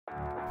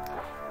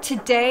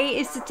Today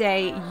is the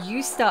day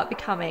you start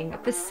becoming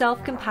the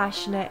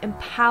self-compassionate,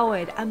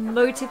 empowered, and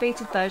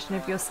motivated version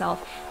of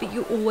yourself that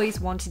you always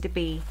wanted to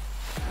be.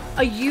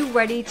 Are you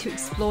ready to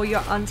explore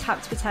your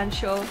untapped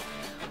potential?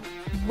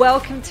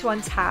 Welcome to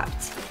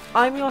Untapped.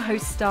 I'm your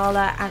host,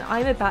 Starla, and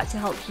I'm about to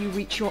help you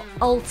reach your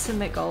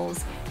ultimate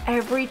goals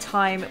every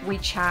time we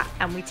chat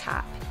and we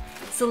tap.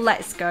 So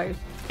let's go.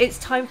 It's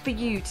time for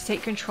you to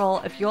take control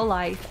of your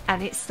life,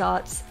 and it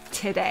starts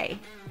today.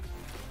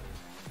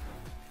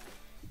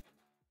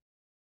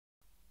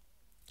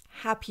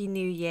 Happy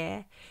New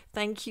Year.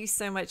 Thank you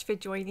so much for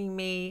joining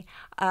me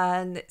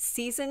on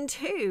season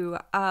 2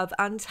 of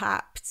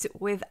Untapped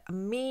with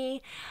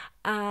me.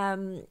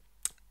 I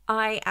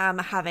am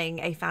having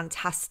a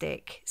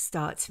fantastic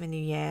start to the new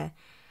year.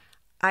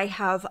 I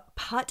have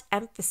put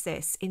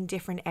emphasis in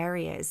different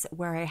areas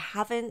where I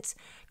haven't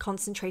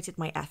concentrated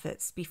my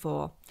efforts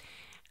before.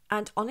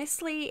 And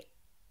honestly,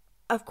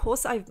 of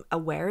course, I'm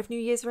aware of New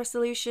Year's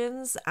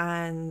resolutions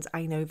and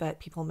I know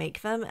that people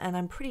make them, and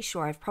I'm pretty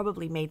sure I've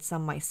probably made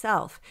some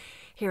myself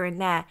here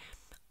and there.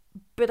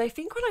 But I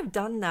think when I've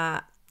done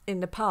that in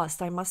the past,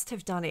 I must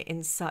have done it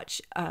in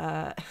such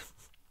a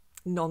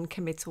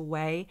non-committal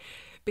way,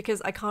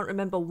 because I can't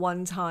remember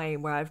one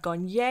time where I've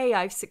gone, yay,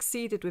 I've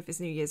succeeded with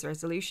this New Year's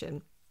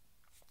resolution.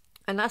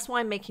 And that's why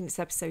I'm making this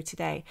episode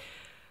today,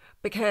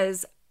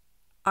 because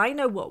I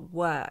know what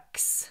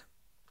works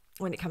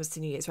when it comes to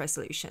New Year's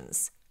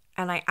resolutions.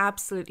 And I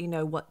absolutely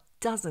know what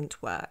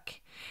doesn't work.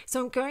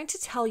 So I'm going to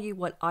tell you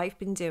what I've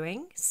been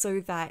doing so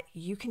that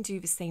you can do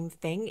the same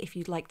thing if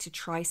you'd like to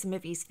try some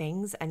of these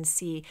things and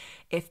see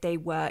if they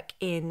work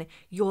in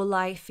your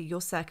life or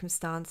your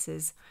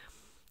circumstances.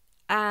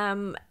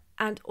 And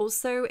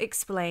also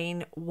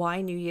explain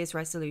why New Year's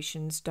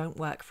resolutions don't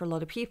work for a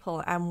lot of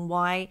people and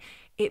why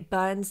it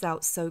burns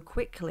out so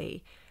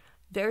quickly.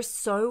 There's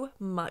so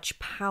much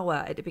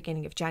power at the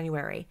beginning of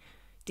January.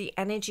 The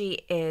energy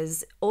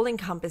is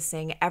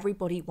all-encompassing.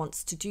 Everybody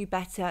wants to do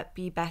better,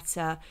 be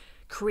better,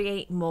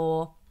 create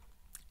more.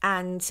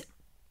 And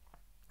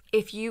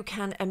if you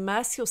can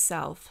immerse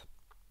yourself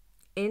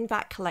in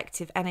that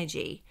collective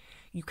energy,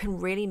 you can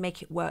really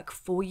make it work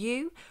for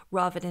you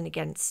rather than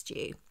against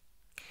you.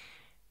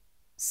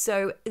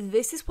 So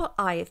this is what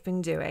I have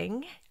been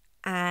doing.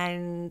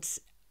 And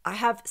I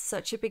have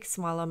such a big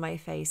smile on my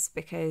face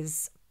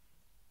because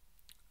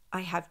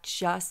I have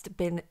just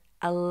been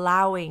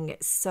allowing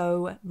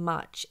so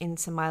much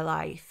into my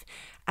life.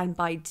 And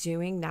by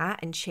doing that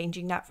and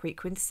changing that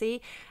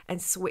frequency and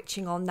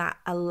switching on that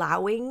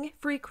allowing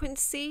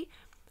frequency,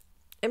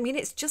 I mean,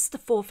 it's just the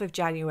 4th of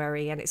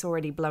January and it's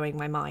already blowing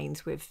my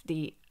mind with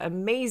the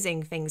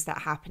amazing things that are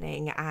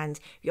happening and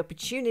the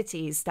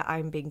opportunities that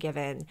I'm being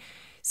given.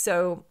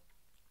 So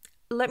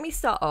let me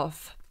start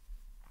off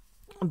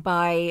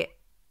by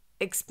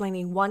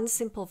explaining one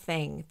simple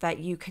thing that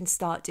you can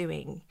start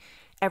doing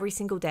every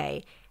single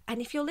day. And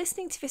if you're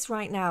listening to this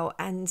right now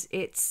and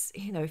it's,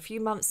 a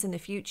few months in the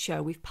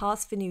future, we've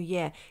passed the new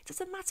year, it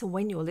doesn't matter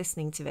when you're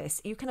listening to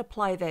this. You can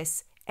apply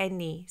this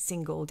any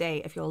single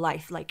day of your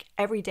life. Like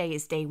every day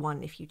is day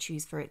one if you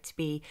choose for it to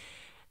be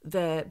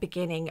the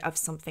beginning of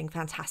something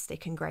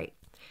fantastic and great.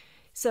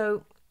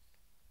 So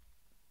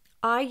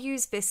I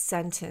use this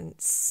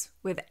sentence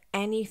with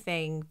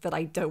anything that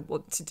I don't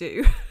want to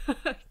do.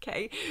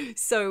 Okay.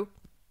 So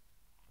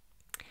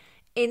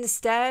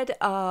instead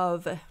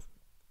of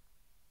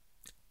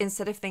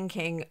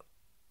thinking,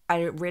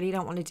 I really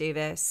don't want to do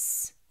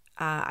this,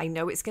 I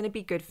know it's going to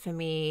be good for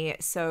me.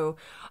 So,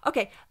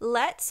 okay,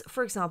 let's,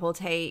 for example,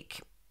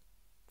 take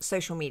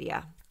social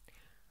media.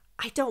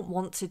 I don't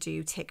want to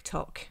do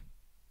TikTok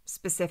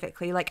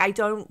specifically. Like, I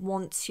don't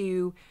want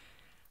to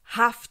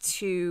have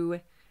to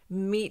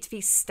meet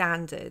these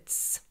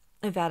standards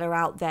that are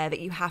out there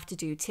that you have to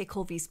do, tick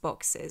all these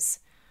boxes.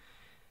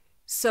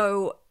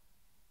 So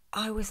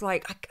I was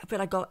like,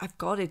 I've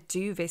got to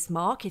do this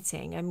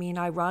marketing. I mean,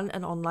 I run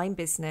an online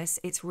business.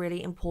 It's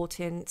really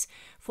important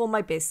for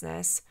my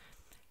business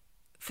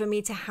for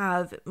me to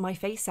have my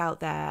face out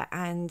there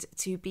and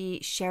to be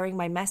sharing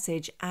my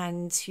message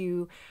and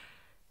to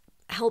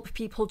help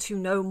people to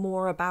know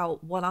more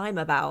about what I'm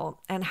about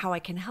and how I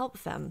can help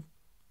them.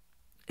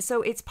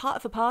 So it's part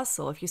of a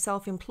parcel. If you're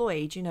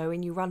self-employed,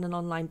 and you run an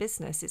online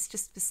business, it's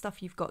just the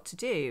stuff you've got to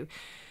do.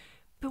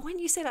 But when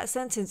you say that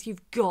sentence,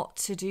 you've got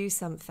to do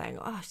something.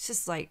 Oh, it's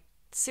just like,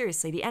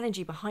 seriously, the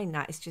energy behind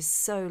that is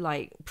just so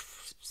like,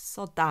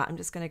 sod that. I'm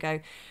just going to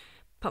go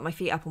put my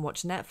feet up and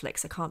watch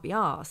Netflix. I can't be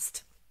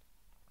asked.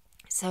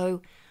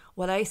 So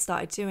what I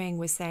started doing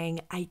was saying,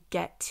 I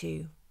get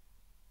to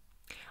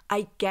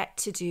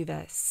do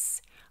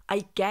this.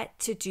 I get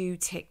to do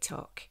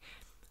TikTok.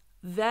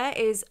 There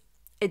is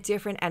a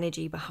different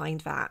energy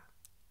behind that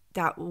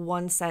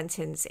one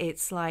sentence.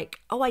 It's like,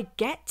 oh, I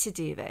get to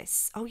do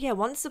this. Oh yeah,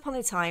 once upon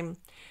a time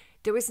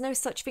there was no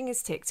such thing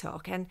as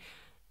TikTok, and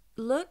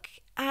look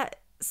at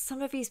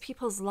some of these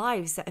people's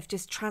lives that have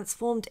just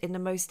transformed in the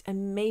most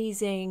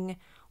amazing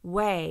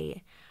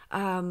way.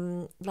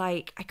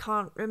 like, I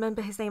can't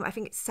remember his name. I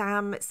think it's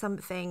Sam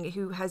something,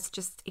 who has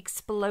just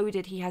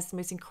exploded. He has the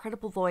most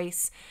incredible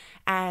voice,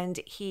 and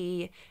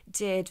he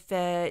did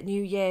the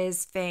New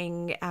Year's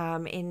thing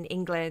in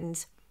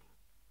England,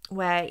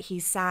 where he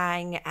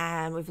sang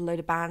with a load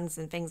of bands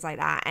and things like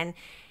that. And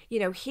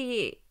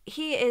he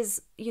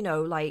is,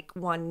 like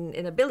one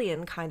in a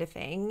billion kind of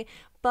thing.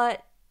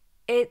 But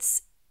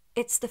it's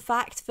the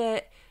fact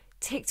that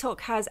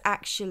TikTok has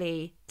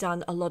actually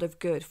done a lot of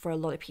good for a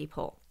lot of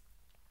people.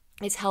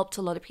 It's helped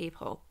a lot of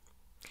people,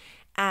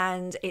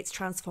 and it's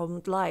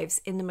transformed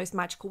lives in the most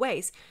magical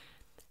ways.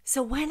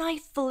 So when I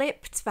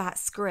flipped that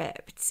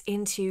script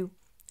into,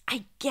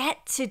 I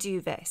get to do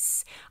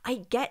this,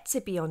 I get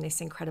to be on this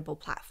incredible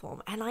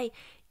platform, and I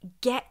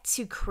get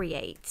to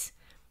create,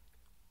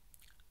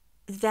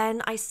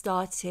 then I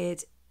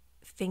started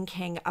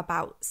thinking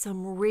about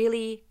some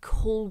really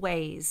cool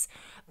ways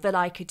that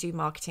I could do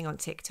marketing on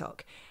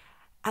TikTok.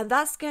 And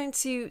that's going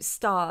to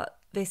start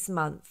this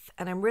month,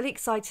 and I'm really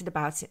excited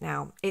about it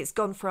now. It's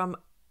gone from,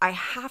 I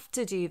have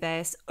to do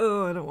this,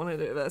 oh, I don't want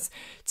to do this,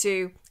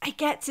 to, I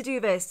get to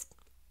do this.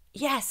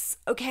 Yes,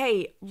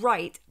 okay,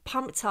 right,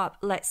 pumped up,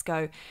 let's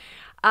go.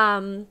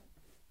 I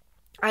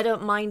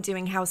don't mind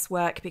doing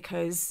housework,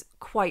 because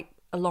quite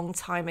a long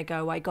time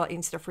ago I got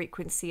into the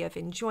frequency of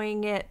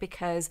enjoying it,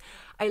 because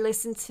I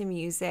listen to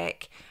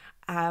music.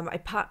 I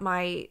put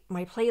my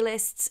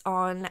playlists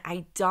on,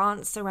 I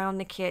dance around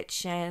the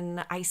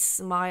kitchen, I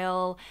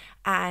smile,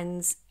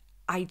 and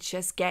I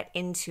just get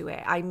into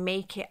it. I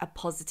make it a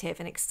positive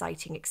and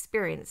exciting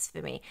experience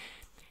for me.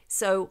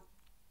 So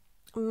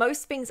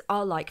most things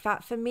are like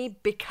that for me,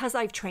 because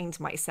I've trained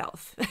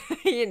myself.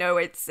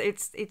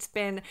 It's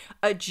been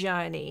a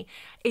journey.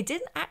 It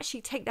didn't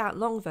actually take that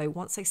long though,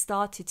 once I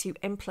started to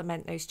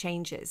implement those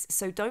changes.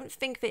 So don't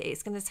think that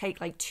it's going to take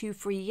like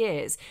 2-3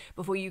 years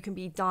before you can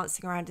be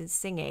dancing around and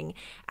singing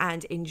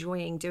and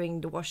enjoying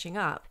doing the washing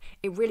up.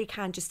 It really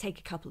can just take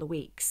a couple of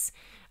weeks.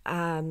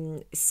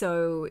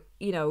 So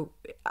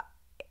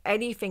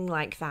anything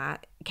like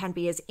that can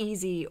be as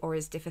easy or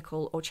as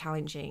difficult or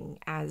challenging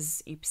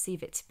as you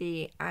perceive it to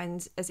be,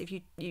 and as if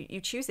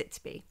you choose it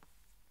to be.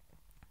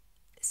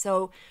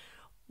 So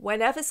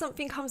whenever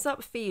something comes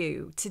up for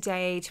you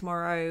today,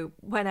 tomorrow,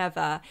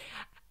 whenever,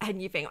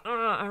 and you think,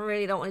 oh, I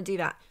really don't want to do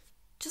that,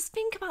 just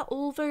think about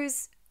all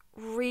those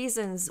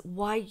reasons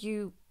why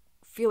you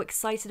feel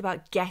excited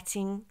about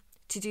getting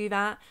to do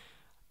that.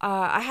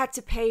 I had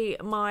to pay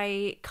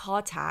my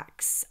car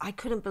tax. I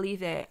couldn't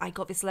believe it. I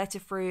got this letter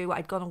through.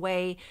 I'd gone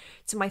away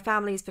to my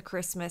family's for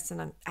Christmas,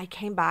 and I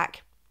came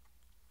back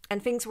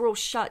and things were all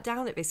shut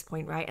down at this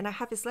point, right? And I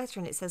have this letter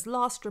and it says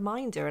last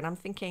reminder. And I'm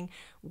thinking,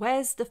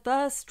 where's the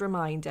first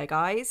reminder,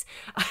 guys?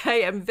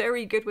 I am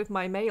very good with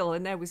my mail,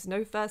 and there was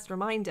no first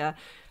reminder.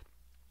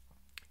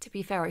 To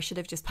be fair, I should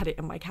have just put it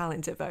in my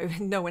calendar though.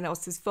 No one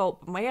else's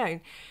fault but my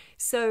own.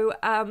 So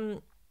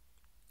I'm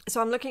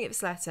looking at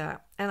this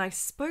letter, and I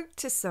spoke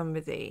to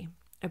somebody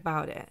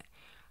about it,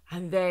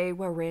 and they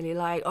were really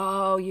like,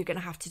 oh, you're going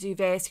to have to do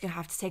this. You're going to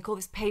have to take all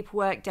this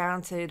paperwork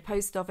down to the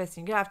post office,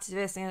 and you're going to have to do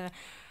this. And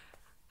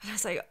I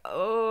was like,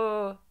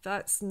 oh,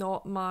 that's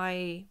not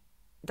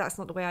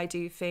the way I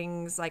do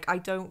things. Like, I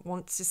don't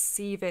want to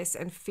see this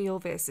and feel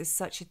this as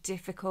such a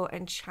difficult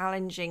and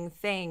challenging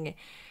thing.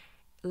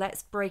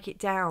 Let's break it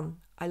down.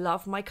 I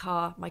love my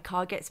car. My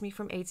car gets me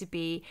from A to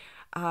B.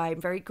 I'm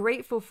very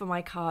grateful for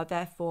my car.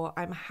 Therefore,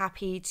 I'm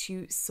happy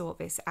to sort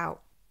this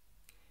out.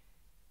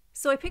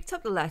 So I picked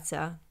up the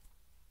letter,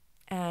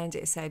 and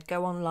it said,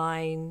 go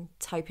online,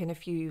 type in a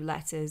few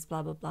letters,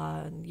 blah, blah,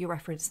 blah, and your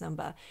reference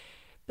number.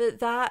 But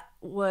that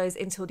was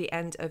until the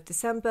end of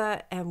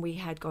December, and we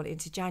had gone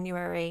into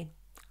January.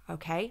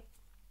 Okay.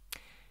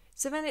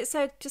 So then it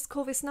said, just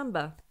call this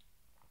number.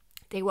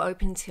 They were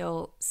open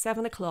till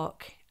 7:00,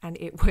 and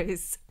it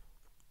was,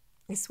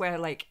 I swear,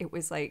 like it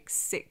was like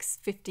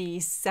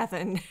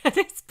 6:57 at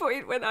this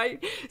point when I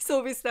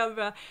saw this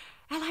number.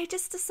 And I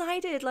just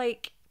decided,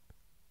 like,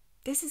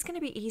 this is going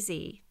to be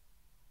easy.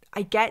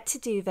 I get to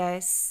do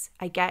this.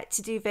 I get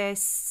to do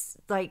this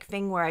like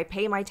thing where I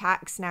pay my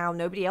tax now.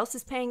 Nobody else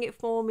is paying it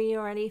for me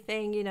or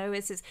anything.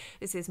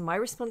 This is my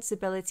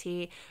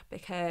responsibility,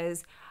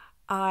 because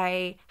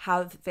I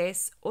have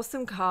this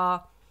awesome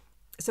car.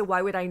 So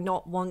why would I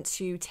not want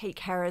to take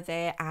care of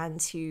it and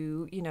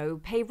to,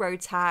 pay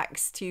road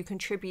tax, to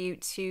contribute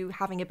to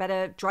having a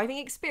better driving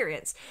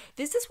experience?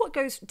 These are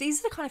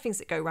the kind of things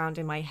that go around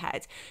in my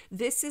head.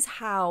 This is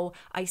how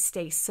I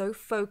stay so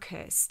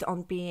focused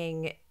on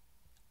being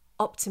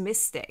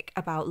optimistic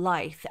about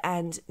life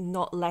and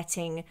not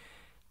letting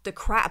the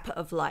crap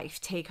of life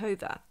take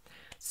over.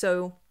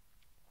 So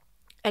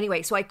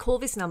anyway, so I call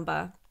this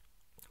number.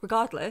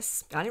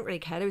 Regardless, I didn't really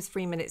care. There was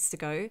 3 minutes to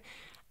go.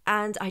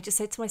 And I just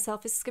said to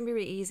myself, this is going to be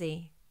really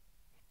easy.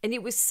 And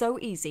it was so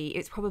easy.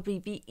 It's probably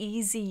the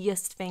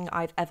easiest thing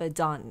I've ever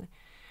done.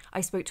 I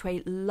spoke to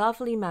a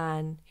lovely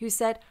man who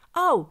said,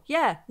 oh,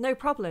 yeah, no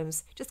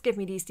problems. Just give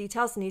me these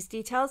details and these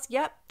details.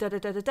 Yep,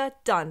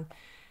 done.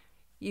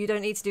 You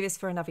don't need to do this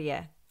for another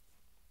year.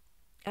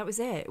 That was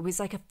it. It was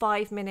like a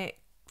 5-minute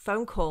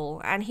phone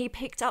call, and he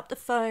picked up the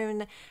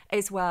phone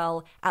as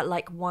well at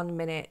like 1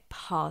 minute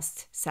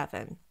past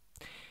 7.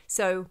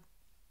 So,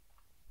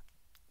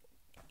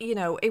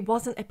 it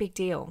wasn't a big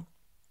deal.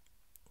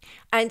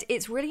 And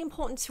it's really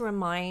important to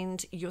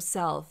remind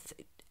yourself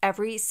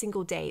every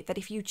single day that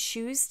if you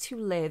choose to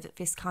live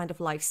this kind of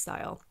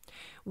lifestyle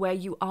where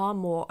you are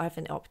more of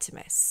an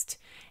optimist,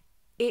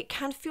 it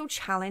can feel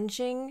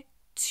challenging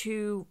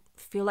to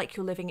feel like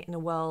you're living in a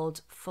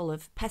world full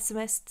of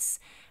pessimists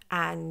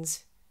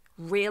and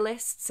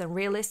realists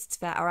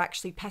that are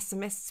actually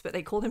pessimists, but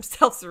they call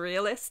themselves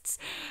realists.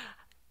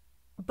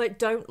 But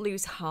don't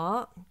lose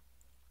heart,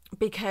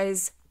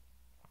 because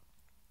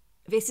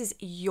this is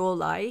your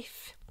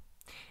life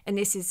and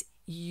this is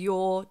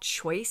your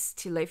choice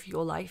to live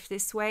your life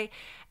this way.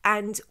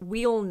 And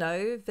we all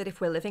know that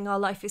if we're living our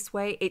life this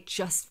way, it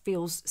just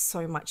feels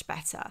so much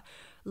better.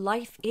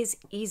 Life is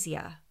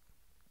easier.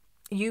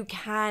 You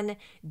can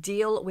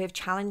deal with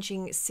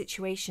challenging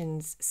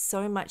situations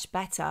so much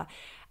better.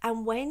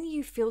 And when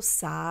you feel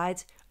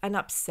sad and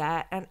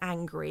upset and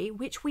angry,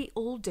 which we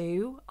all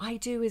do, I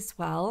do as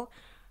well,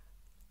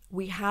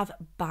 we have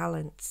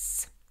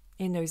balance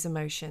in those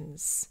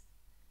emotions.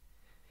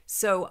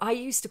 So I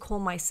used to call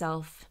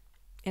myself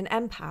an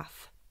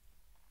empath.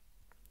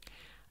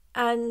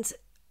 And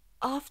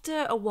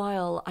after a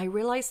while, I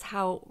realized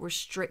how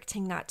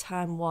restricting that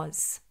term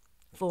was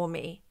for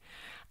me.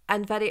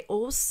 And that it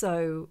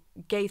also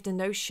gave the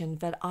notion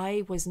that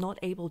I was not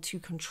able to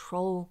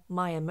control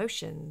my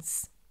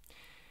emotions.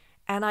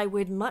 And I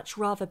would much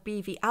rather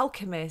be the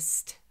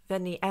alchemist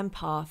than the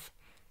empath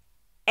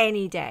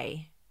any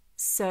day.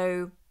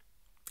 So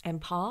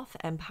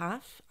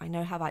empath, I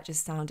know how that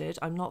just sounded.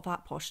 I'm not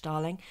that posh,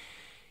 darling.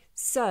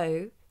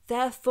 So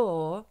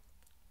therefore,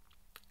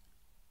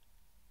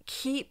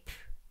 keep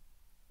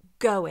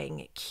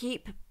going,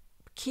 keep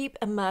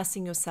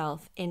immersing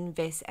yourself in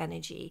this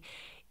energy,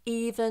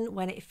 even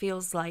when it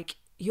feels like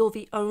you're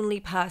the only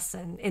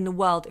person in the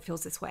world that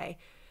feels this way,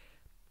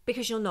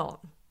 because you're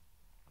not.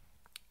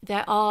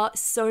 There are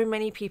so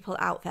many people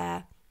out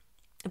there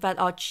that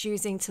are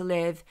choosing to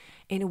live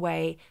in a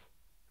way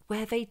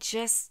where they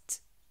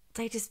just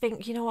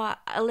think, you know what,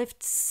 I've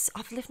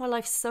lived my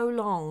life so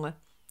long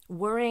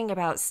worrying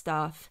about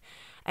stuff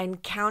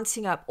and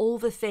counting up all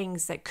the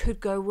things that could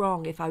go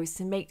wrong if I was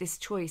to make this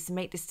choice and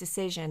make this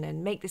decision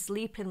and make this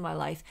leap in my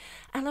life.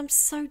 And I'm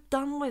so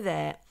done with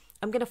it.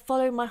 I'm going to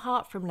follow my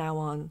heart from now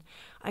on.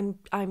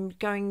 I'm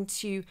going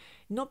to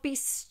not be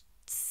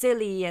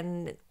silly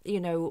and,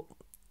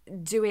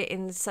 do it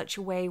in such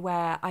a way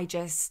where I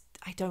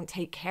don't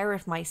take care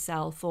of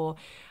myself, or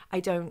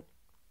I don't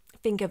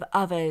think of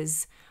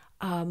others.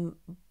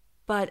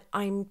 But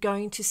I'm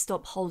going to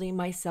stop holding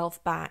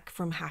myself back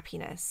from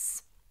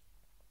happiness.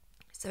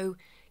 So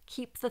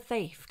keep the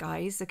faith,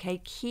 guys,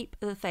 okay? Keep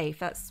the faith.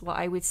 That's what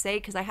I would say,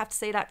 because I have to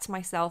say that to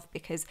myself,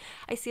 because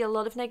I see a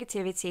lot of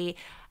negativity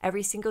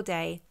every single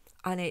day,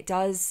 and it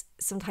does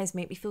sometimes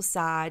make me feel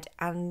sad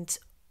and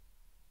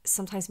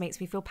sometimes makes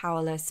me feel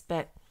powerless.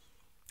 But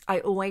I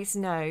always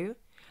know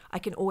I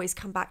can always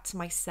come back to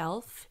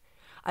myself.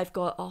 I've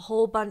got a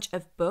whole bunch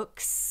of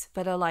books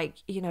that are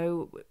like,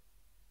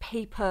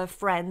 paper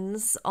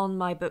friends on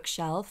my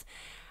bookshelf.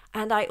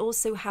 And I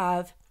also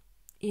have,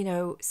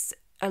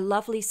 a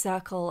lovely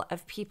circle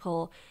of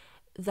people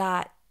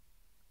that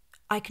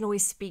I can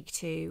always speak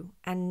to,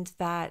 and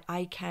that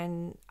I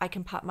can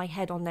put my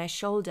head on their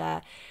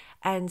shoulder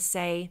and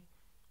say,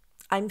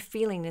 I'm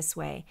feeling this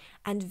way.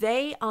 And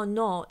they are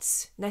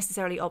not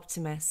necessarily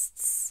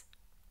optimists.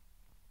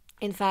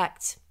 In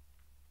fact,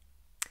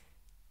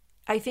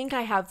 I think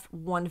I have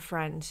one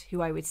friend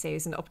who I would say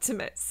is an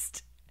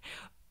optimist.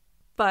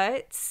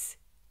 But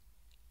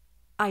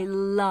I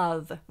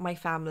love my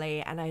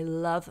family and I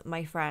love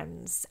my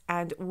friends,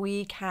 and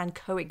we can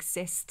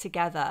coexist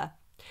together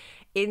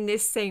in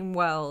this same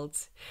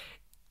world,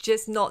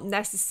 just not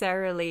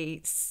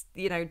necessarily,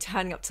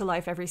 turning up to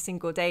life every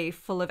single day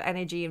full of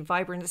energy and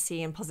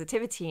vibrancy and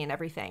positivity and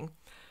everything,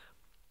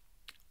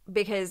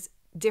 because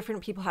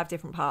different people have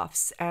different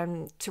paths,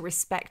 and to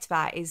respect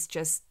that is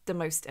just the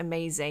most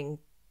amazing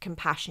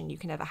compassion you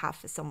can ever have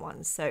for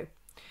someone. So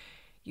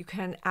you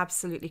can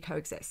absolutely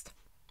coexist.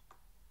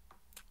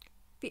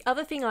 The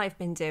other thing I've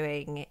been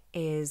doing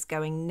is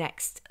going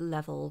next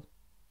level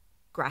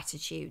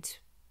gratitude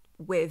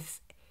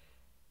with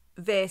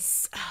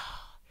this,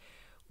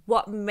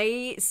 what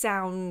may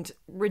sound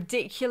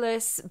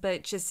ridiculous,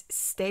 but just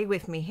stay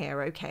with me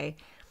here, okay?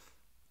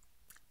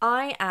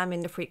 I am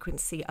in the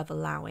frequency of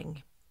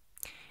allowing.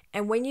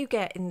 And when you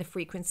get in the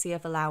frequency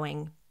of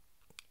allowing,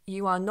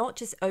 you are not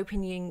just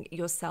opening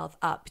yourself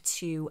up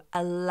to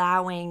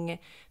allowing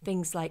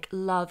things like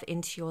love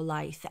into your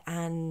life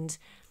and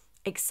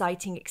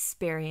exciting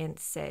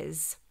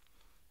experiences.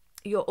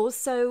 You're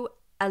also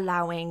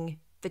allowing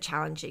the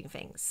challenging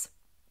things.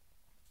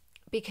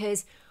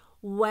 Because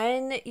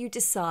when you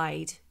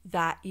decide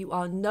that you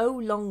are no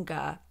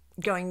longer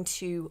going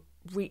to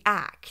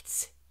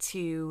react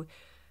to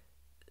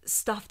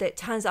stuff that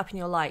turns up in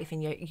your life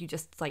and you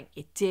just like,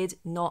 you did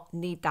not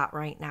need that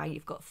right now.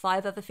 You've got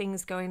 5 other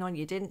things going on.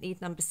 You didn't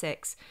need number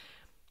 6.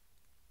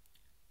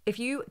 If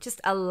you just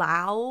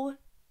allow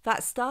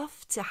that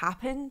stuff to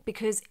happen,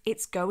 because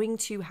it's going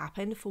to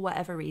happen for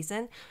whatever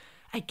reason,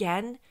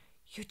 again,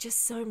 you're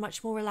just so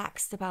much more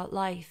relaxed about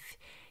life.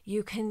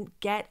 You can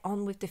get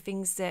on with the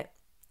things that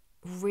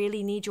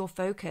really need your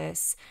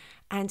focus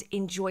and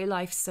enjoy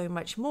life so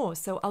much more.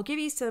 So I'll give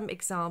you some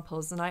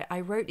examples, and I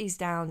wrote these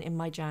down in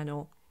my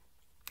journal.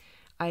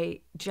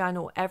 I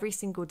journal every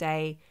single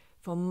day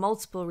for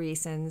multiple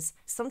reasons.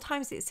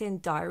 Sometimes it's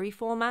in diary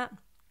format.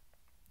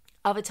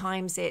 Other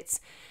times it's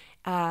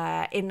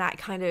in that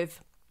kind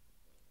of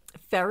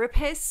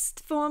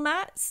therapist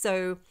format.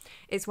 So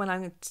it's when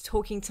I'm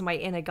talking to my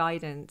inner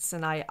guidance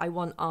and I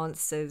want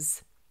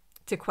answers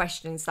to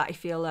questions that I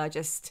feel are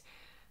just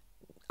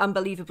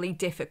unbelievably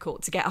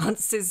difficult to get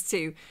answers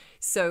to.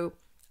 So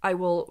I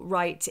will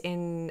write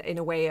in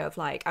a way of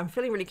like, I'm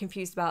feeling really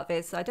confused about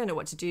this. I don't know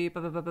what to do,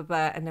 blah, blah, blah, blah,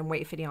 blah, and then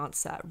wait for the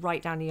answer.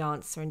 Write down the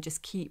answer and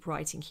just keep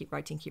writing,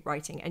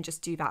 and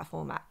just do that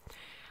format.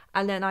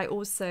 And then I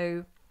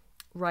also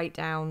write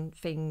down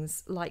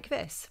things like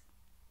this.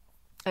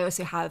 I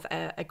also have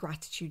a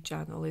gratitude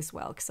journal as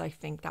well, because I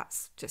think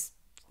that's just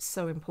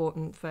so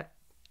important for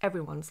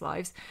everyone's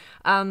lives.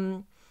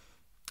 So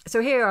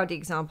here are the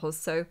examples.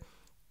 So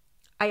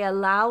I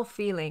allow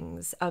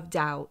feelings of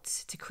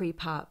doubt to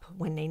creep up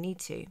when they need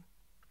to.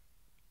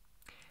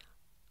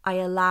 I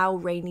allow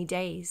rainy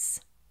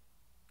days.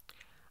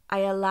 I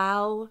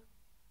allow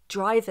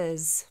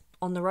drivers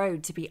on the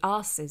road to be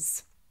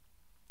arses.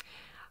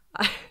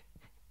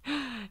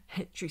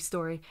 True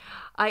story.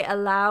 I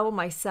allow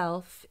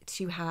myself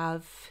to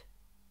have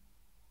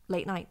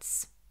late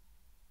nights.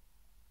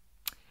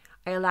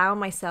 I allow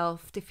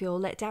myself to feel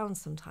let down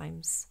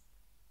sometimes.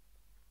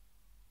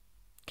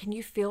 Can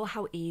you feel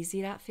how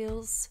easy that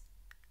feels?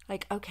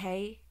 Like,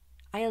 okay,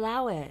 I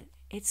allow it.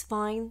 It's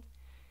fine.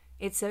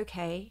 It's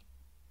okay.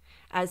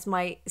 As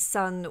my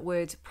son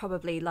would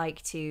probably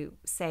like to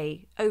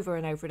say over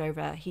and over and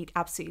over, he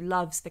absolutely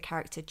loves the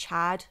character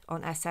Chad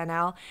on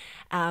SNL.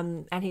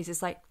 And he's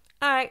just like,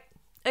 all right,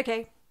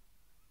 okay,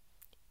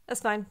 that's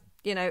fine.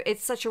 You know,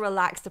 it's such a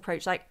relaxed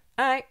approach. Like,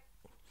 all right,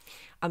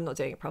 I'm not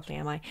doing it properly,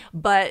 am I?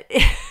 But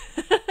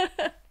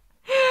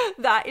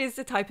that is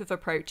the type of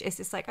approach. It's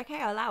just like,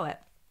 okay, I allow it.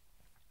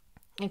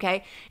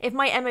 Okay, if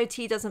my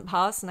MOT doesn't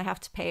pass and I have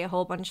to pay a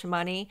whole bunch of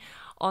money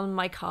on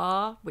my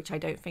car, which I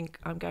don't think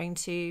I'm going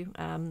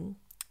to,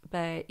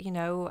 but you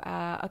know,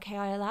 okay,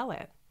 I allow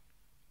it.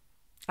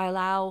 I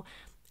allow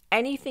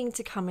anything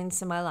to come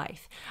into my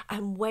life.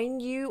 And when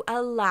you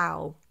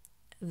allow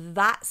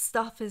that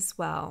stuff as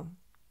well,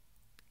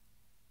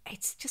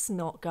 it's just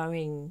not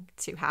going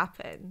to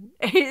happen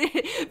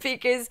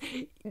because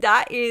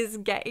that is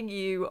getting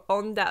you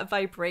on that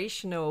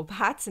vibrational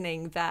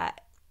patterning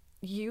that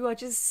you are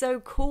just so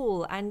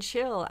cool and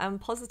chill and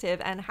positive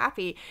and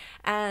happy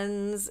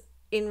and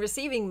in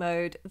receiving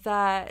mode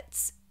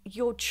that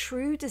your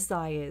true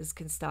desires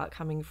can start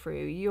coming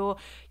through.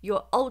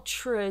 Your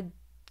ultra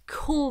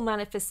cool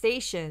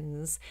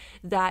manifestations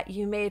that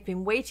you may have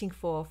been waiting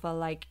for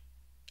like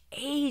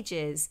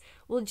ages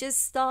will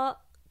just start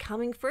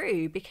coming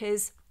through,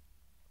 because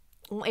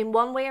in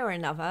one way or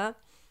another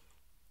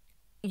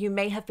you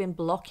may have been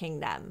blocking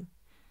them.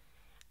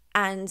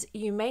 And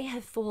you may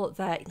have thought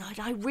that, no,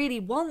 I really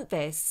want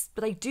this,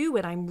 but I do,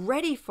 and I'm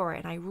ready for it,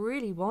 and I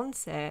really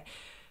want it.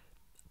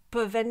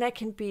 But then there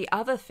can be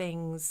other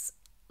things,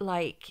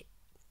 like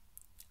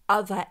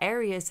other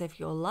areas of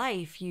your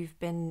life you've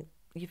been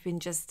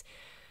just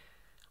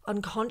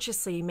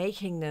unconsciously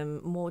making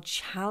them more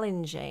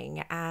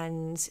challenging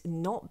and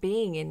not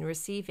being in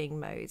receiving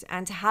mode.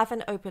 And to have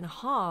an open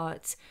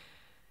heart,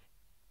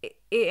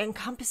 it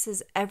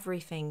encompasses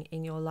everything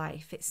in your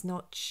life. It's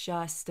not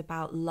just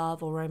about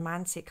love or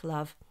romantic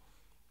love.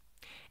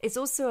 It's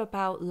also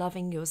about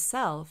loving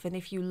yourself. And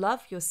if you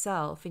love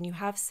yourself and you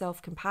have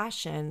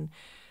self-compassion,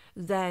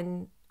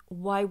 then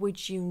why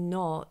would you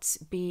not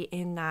be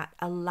in that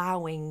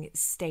allowing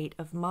state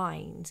of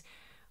mind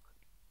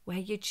where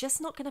you're just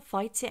not going to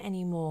fight it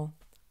anymore?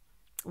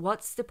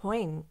 What's the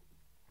point?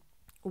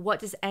 What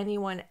does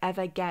anyone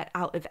ever get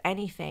out of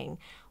anything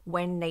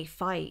when they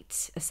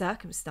fight a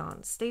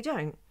circumstance? They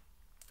don't.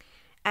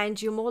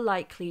 And you're more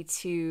likely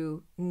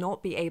to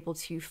not be able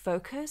to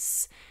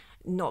focus,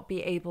 not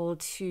be able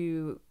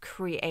to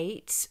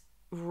create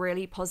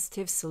really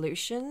positive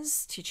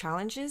solutions to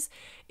challenges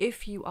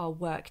if you are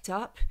worked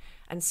up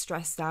and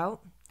stressed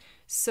out.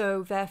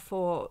 So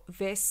therefore,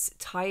 this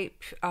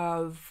type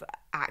of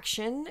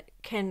action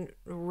can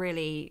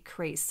really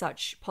create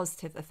such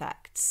positive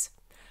effects.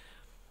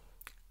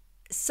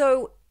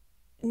 So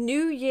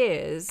New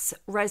Year's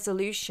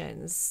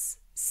resolutions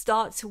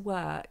start to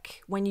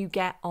work when you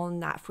get on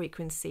that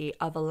frequency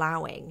of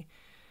allowing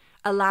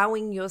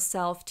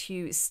yourself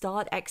to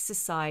start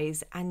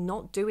exercise and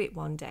not do it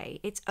one day.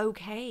 It's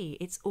okay.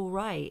 It's all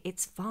right.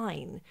 It's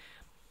fine.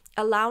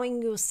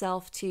 Allowing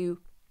yourself to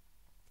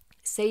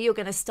Say you're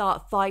going to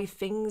start 5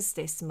 things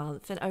this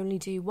month and only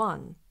do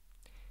 1,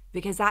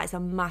 because that is a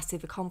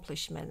massive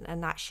accomplishment,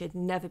 and that should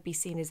never be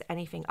seen as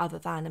anything other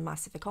than a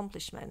massive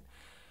accomplishment.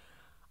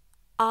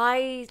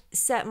 I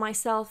set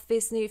myself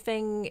this new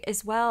thing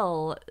as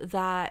well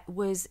that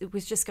was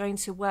just going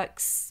to work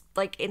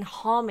like in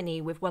harmony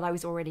with what I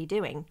was already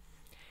doing.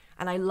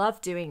 And I love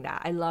doing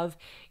that. I love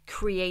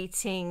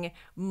creating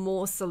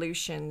more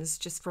solutions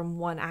just from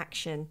one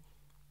action.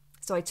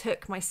 So I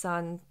took my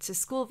son to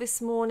school this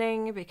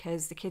morning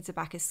because the kids are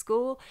back at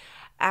school.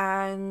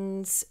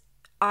 And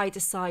I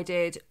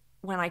decided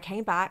when I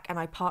came back and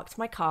I parked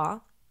my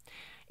car,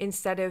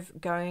 instead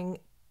of going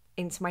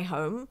into my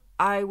home,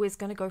 I was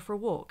going to go for a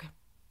walk.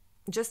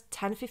 Just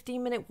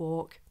 10-15 minute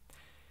walk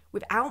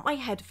without my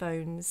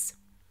headphones,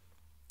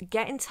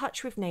 get in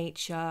touch with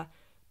nature,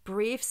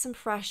 breathe some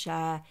fresh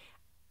air,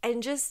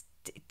 and just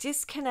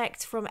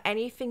disconnect from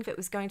anything that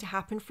was going to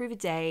happen through the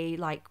day,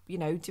 like, you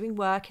know, doing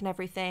work and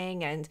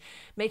everything and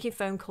making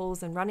phone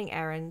calls and running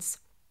errands,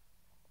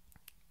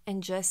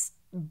 and just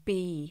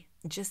be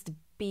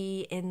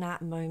in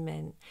that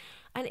moment.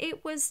 And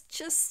it was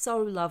just so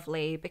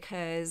lovely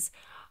because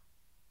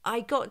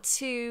I got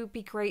to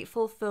be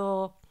grateful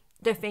for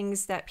the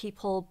things that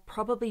people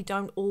probably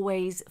don't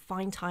always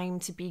find time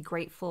to be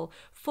grateful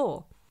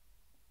for.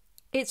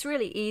 It's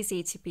really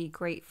easy to be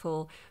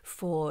grateful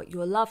for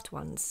your loved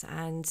ones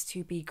and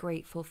to be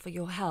grateful for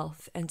your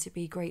health and to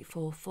be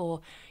grateful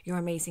for your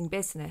amazing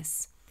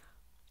business.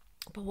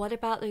 But what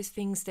about those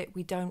things that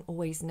we don't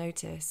always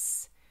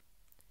notice?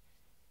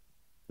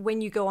 When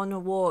you go on a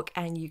walk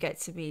and you get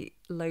to meet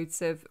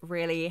loads of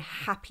really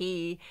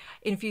happy,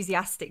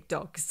 enthusiastic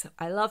dogs.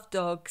 I love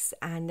dogs.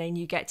 And then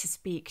you get to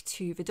speak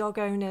to the dog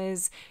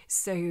owners.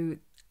 So you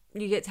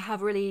get to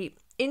have really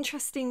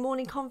interesting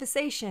morning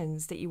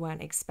conversations that you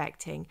weren't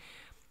expecting.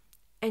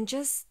 And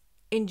just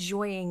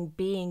enjoying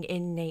being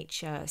in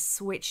nature,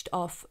 switched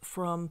off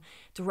from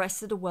the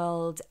rest of the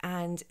world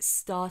and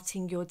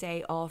starting your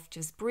day off,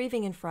 just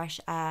breathing in fresh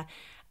air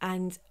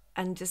and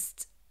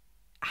just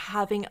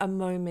having a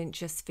moment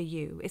just for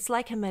you. It's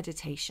like a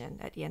meditation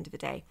at the end of the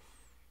day.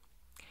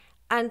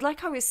 And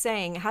like I was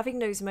saying, having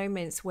those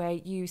moments where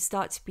you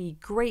start to be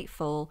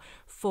grateful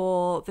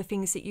for the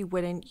things that you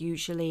wouldn't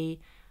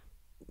usually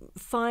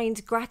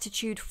find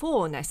gratitude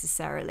for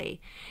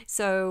necessarily.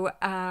 So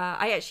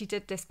I actually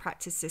did this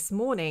practice this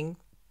morning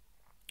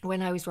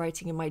when I was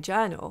writing in my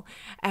journal,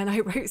 and I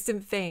wrote some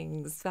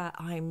things that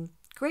I'm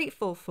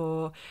grateful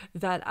for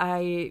that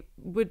I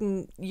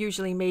wouldn't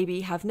usually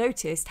maybe have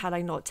noticed had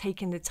I not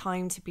taken the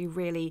time to be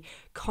really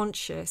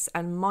conscious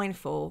and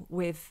mindful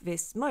with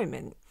this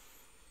moment.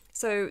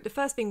 So the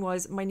first thing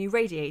was my new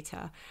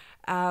radiator.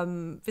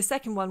 The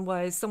second one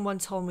was someone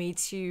told me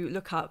to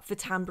look up the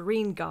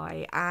tambourine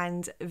guy,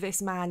 and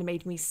this man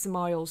made me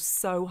smile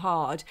so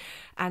hard,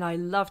 and I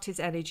loved his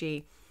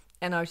energy.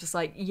 And I was just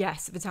like,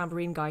 yes, the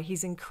tambourine guy,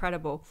 he's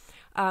incredible.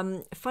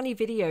 Funny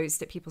videos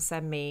that people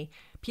send me,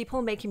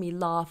 people making me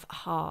laugh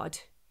hard,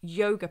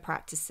 yoga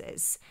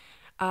practices.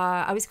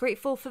 I was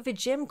grateful for the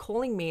gym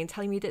calling me and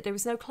telling me that there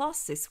was no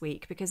class this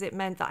week because it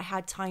meant that I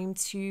had time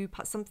to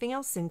put something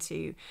else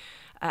into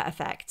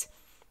effect.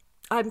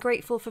 I'm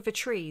grateful for the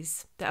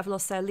trees that have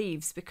lost their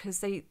leaves because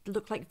they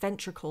look like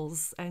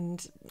ventricles,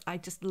 and I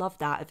just love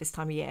that at this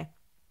time of year.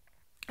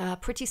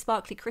 Pretty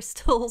sparkly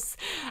crystals,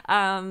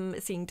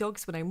 seeing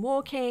dogs when I'm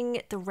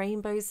walking, the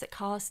rainbows that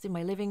cast in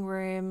my living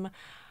room,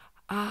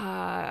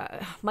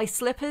 my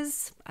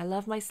slippers. I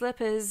love my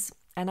slippers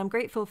and I'm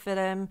grateful for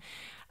them.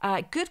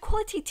 Good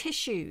quality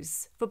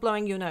tissues for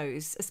blowing your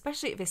nose,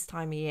 especially at this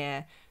time of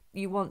year.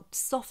 You want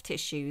soft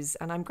tissues,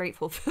 and I'm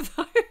grateful for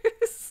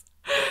those.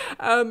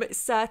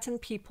 Certain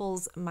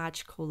people's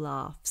magical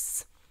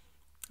laughs.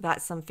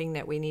 That's something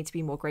that we need to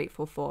be more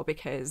grateful for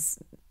because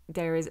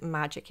there is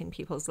magic in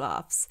people's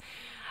laughs.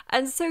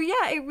 And so,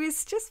 yeah, it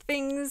was just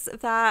things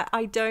that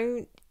I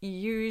don't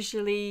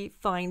usually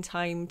find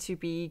time to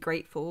be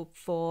grateful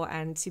for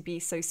and to be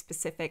so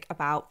specific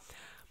about.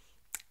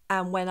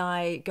 And when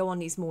I go on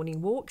these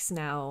morning walks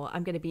now,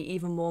 I'm going to be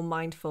even more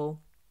mindful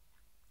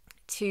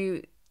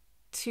to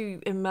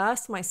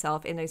immerse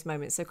myself in those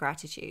moments of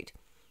gratitude.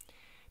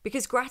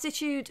 Because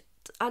gratitude,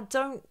 I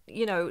don't,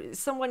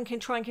 someone can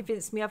try and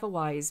convince me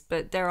otherwise,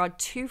 but there are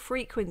 2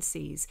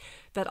 frequencies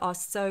that are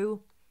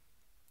so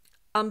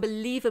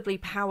unbelievably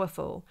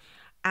powerful.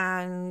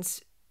 And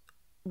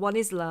one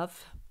is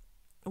love.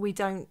 We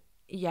don't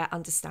yet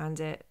understand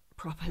it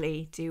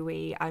properly, do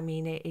we? I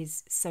mean, it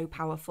is so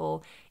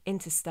powerful.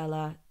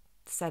 Interstellar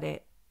said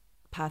it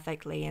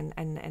perfectly, and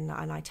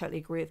I totally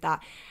agree with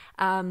that.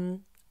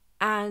 And,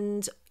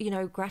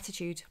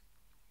 gratitude.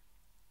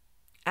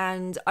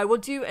 And I will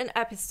do an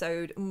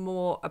episode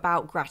more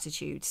about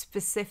gratitude,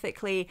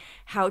 specifically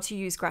how to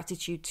use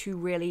gratitude to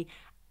really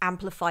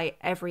amplify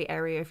every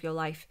area of your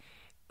life.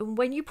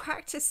 When you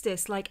practice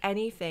this, like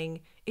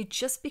anything, it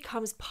just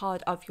becomes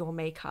part of your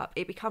makeup.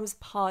 It becomes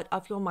part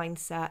of your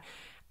mindset,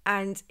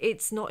 and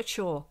it's not a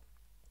chore.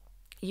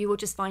 you will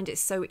just find it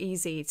so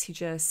easy to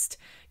just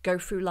go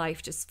through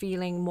life just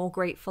feeling more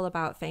grateful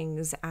about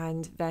things,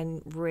 and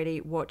then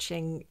really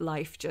watching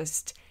life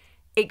just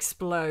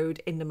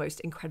explode in the most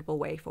incredible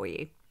way for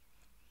you.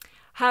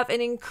 Have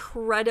an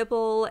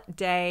incredible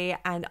day,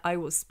 and I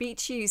will speak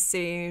to you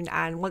soon.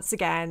 And once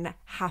again,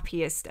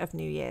 happiest of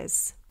New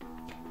Year's.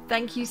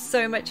 Thank you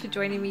so much for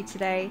joining me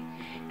today.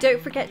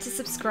 Don't forget to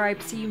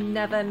subscribe so you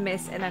never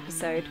miss an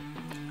episode.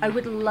 I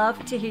would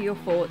love to hear your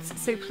thoughts,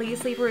 so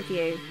please leave a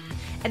review.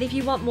 And if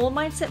you want more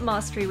Mindset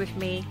Mastery with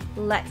me,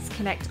 let's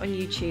connect on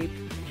YouTube,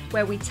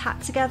 where we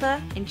tap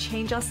together and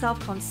change our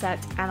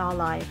self-concept and our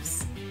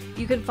lives.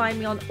 You can find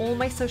me on all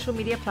my social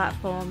media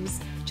platforms.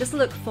 Just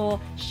look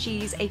for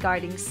She's a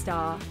Guiding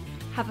Star.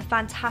 Have a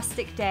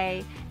fantastic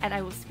day, and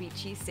I will speak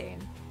to you soon.